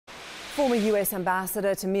Former US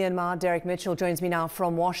Ambassador to Myanmar, Derek Mitchell, joins me now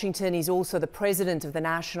from Washington. He's also the president of the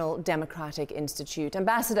National Democratic Institute.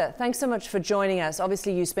 Ambassador, thanks so much for joining us.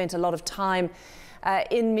 Obviously, you spent a lot of time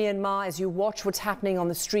in Myanmar as you watch what's happening on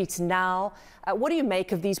the streets now. What do you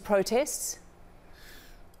make of these protests?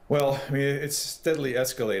 Well, I mean, it's steadily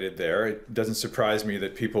escalated there. It doesn't surprise me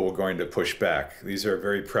that people were going to push back. These are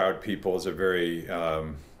very proud people. These are very,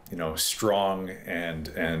 strong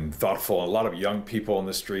and thoughtful. A lot of young people in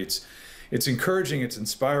the streets. It's encouraging, it's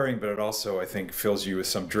inspiring, but it also, I think, fills you with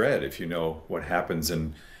some dread if you know what happens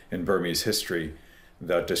in Burmese history,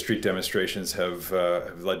 that the street demonstrations have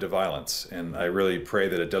led to violence. And I really pray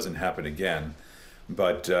that it doesn't happen again.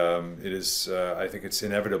 But I think it's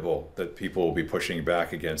inevitable that people will be pushing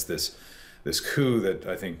back against this coup that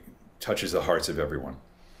I think touches the hearts of everyone.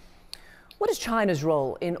 What is China's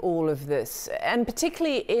role in all of this, and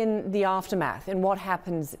particularly in the aftermath, in what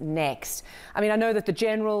happens next? I mean, I know that the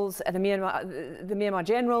generals, the Myanmar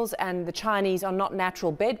generals and the Chinese are not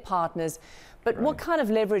natural bed partners, but right. What kind of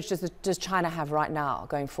leverage does China have right now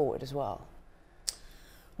going forward as well?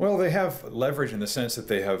 Well, they have leverage in the sense that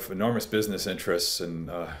they have enormous business interests and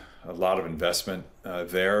a lot of investment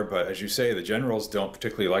there. But as you say, the generals don't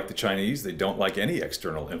particularly like the Chinese. They don't like any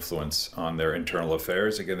external influence on their internal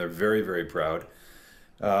affairs. Again, they're very, very proud.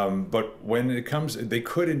 But when it comes, they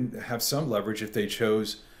could have some leverage if they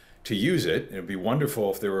chose to use it. It would be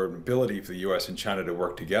wonderful if there were an ability for the U.S. and China to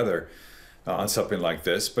work together on something like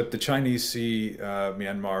this. But the Chinese see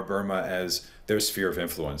Myanmar, Burma as their sphere of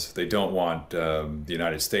influence. They don't want the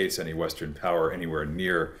United States, any Western power, anywhere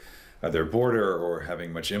near their border or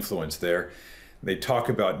having much influence there. They talk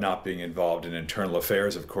about not being involved in internal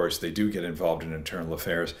affairs. Of course, they do get involved in internal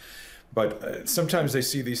affairs. But sometimes they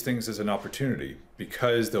see these things as an opportunity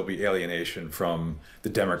because there'll be alienation from the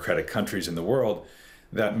democratic countries in the world.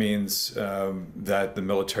 That means that the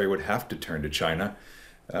military would have to turn to China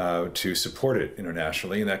to support it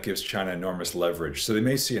internationally, and that gives China enormous leverage. So they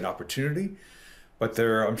may see an opportunity, but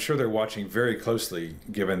I'm sure they're watching very closely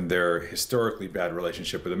given their historically bad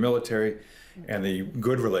relationship with the military and the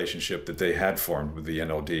good relationship that they had formed with the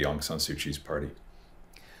NLD, Aung San Suu Kyi's party.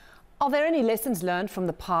 Are there any lessons learned from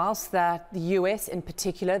the past that the US, in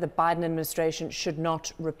particular, the Biden administration, should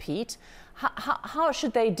not repeat? How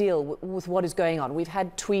should they deal with what is going on? We've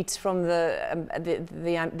had tweets from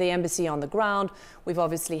the embassy on the ground. We've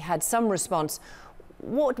obviously had some response.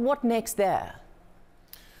 What next there?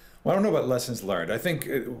 Well, I don't know about lessons learned. I think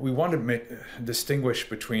we want to distinguish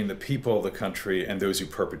between the people of the country and those who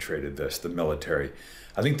perpetrated this, the military.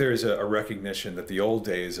 I think there is a recognition that the old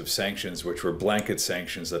days of sanctions, which were blanket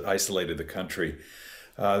sanctions that isolated the country,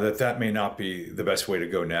 that may not be the best way to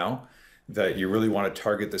go now, that you really want to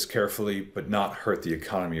target this carefully, but not hurt the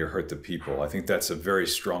economy or hurt the people. I think that's a very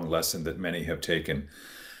strong lesson that many have taken.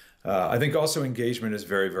 I think also engagement is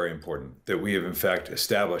very, very important, that we have in fact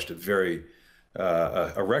established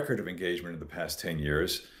a record of engagement in the past 10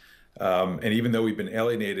 years. And even though we've been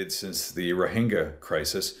alienated since the Rohingya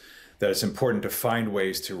crisis, that it's important to find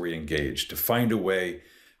ways to re-engage, to find a way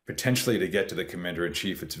potentially to get to the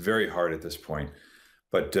commander-in-chief. It's very hard at this point,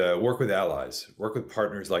 but work with allies, work with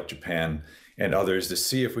partners like Japan and others to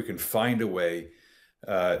see if we can find a way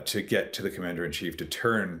to get to the commander-in-chief, to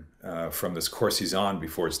turn from this course he's on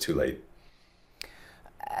before it's too late.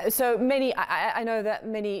 So I know that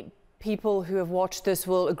many people who have watched this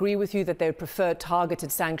will agree with you that they would prefer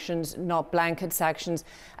targeted sanctions, not blanket sanctions.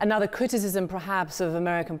 Another criticism, perhaps, of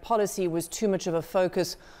American policy was too much of a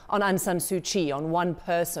focus on Aung San Suu Kyi, on one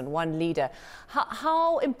person, one leader.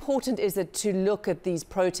 How important is it to look at these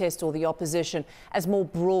protests or the opposition as more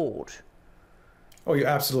broad? Oh, you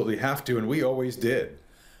absolutely have to, and we always did.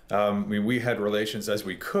 We had relations as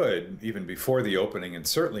we could, even before the opening, and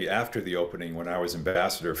certainly after the opening when I was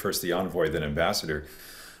ambassador, first the envoy, then ambassador.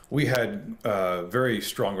 We had very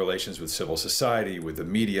strong relations with civil society, with the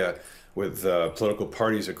media, with political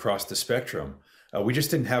parties across the spectrum. We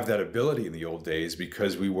just didn't have that ability in the old days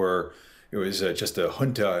because it was just a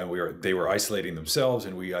junta, and they were isolating themselves,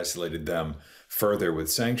 and we isolated them further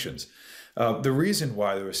with sanctions. The reason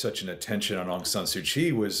why there was such an attention on Aung San Suu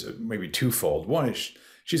Kyi was maybe twofold. One is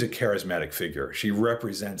she's a charismatic figure. She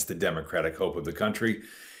represents the democratic hope of the country.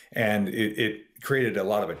 And it created a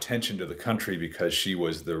lot of attention to the country because she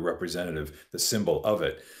was the representative, the symbol of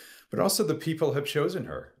it. But also the people have chosen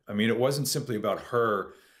her. I mean, it wasn't simply about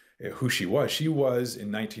her, who she was. She was,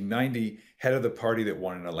 in 1990, head of the party that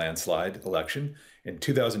won in a landslide election. In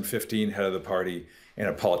 2015, head of the party and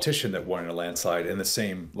a politician that won in a landslide, and the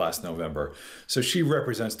same last November. So she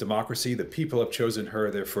represents democracy. The people have chosen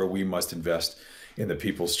her. Therefore, we must invest in the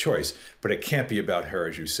people's choice. But it can't be about her,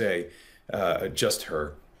 as you say, just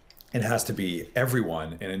her. It has to be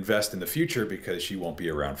everyone and invest in the future because she won't be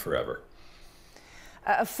around forever.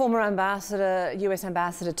 A former ambassador, US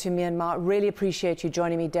ambassador to Myanmar, really appreciate you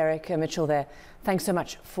joining me, Derek Mitchell there. Thanks so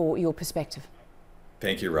much for your perspective.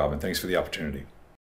 Thank you, Robin. Thanks for the opportunity.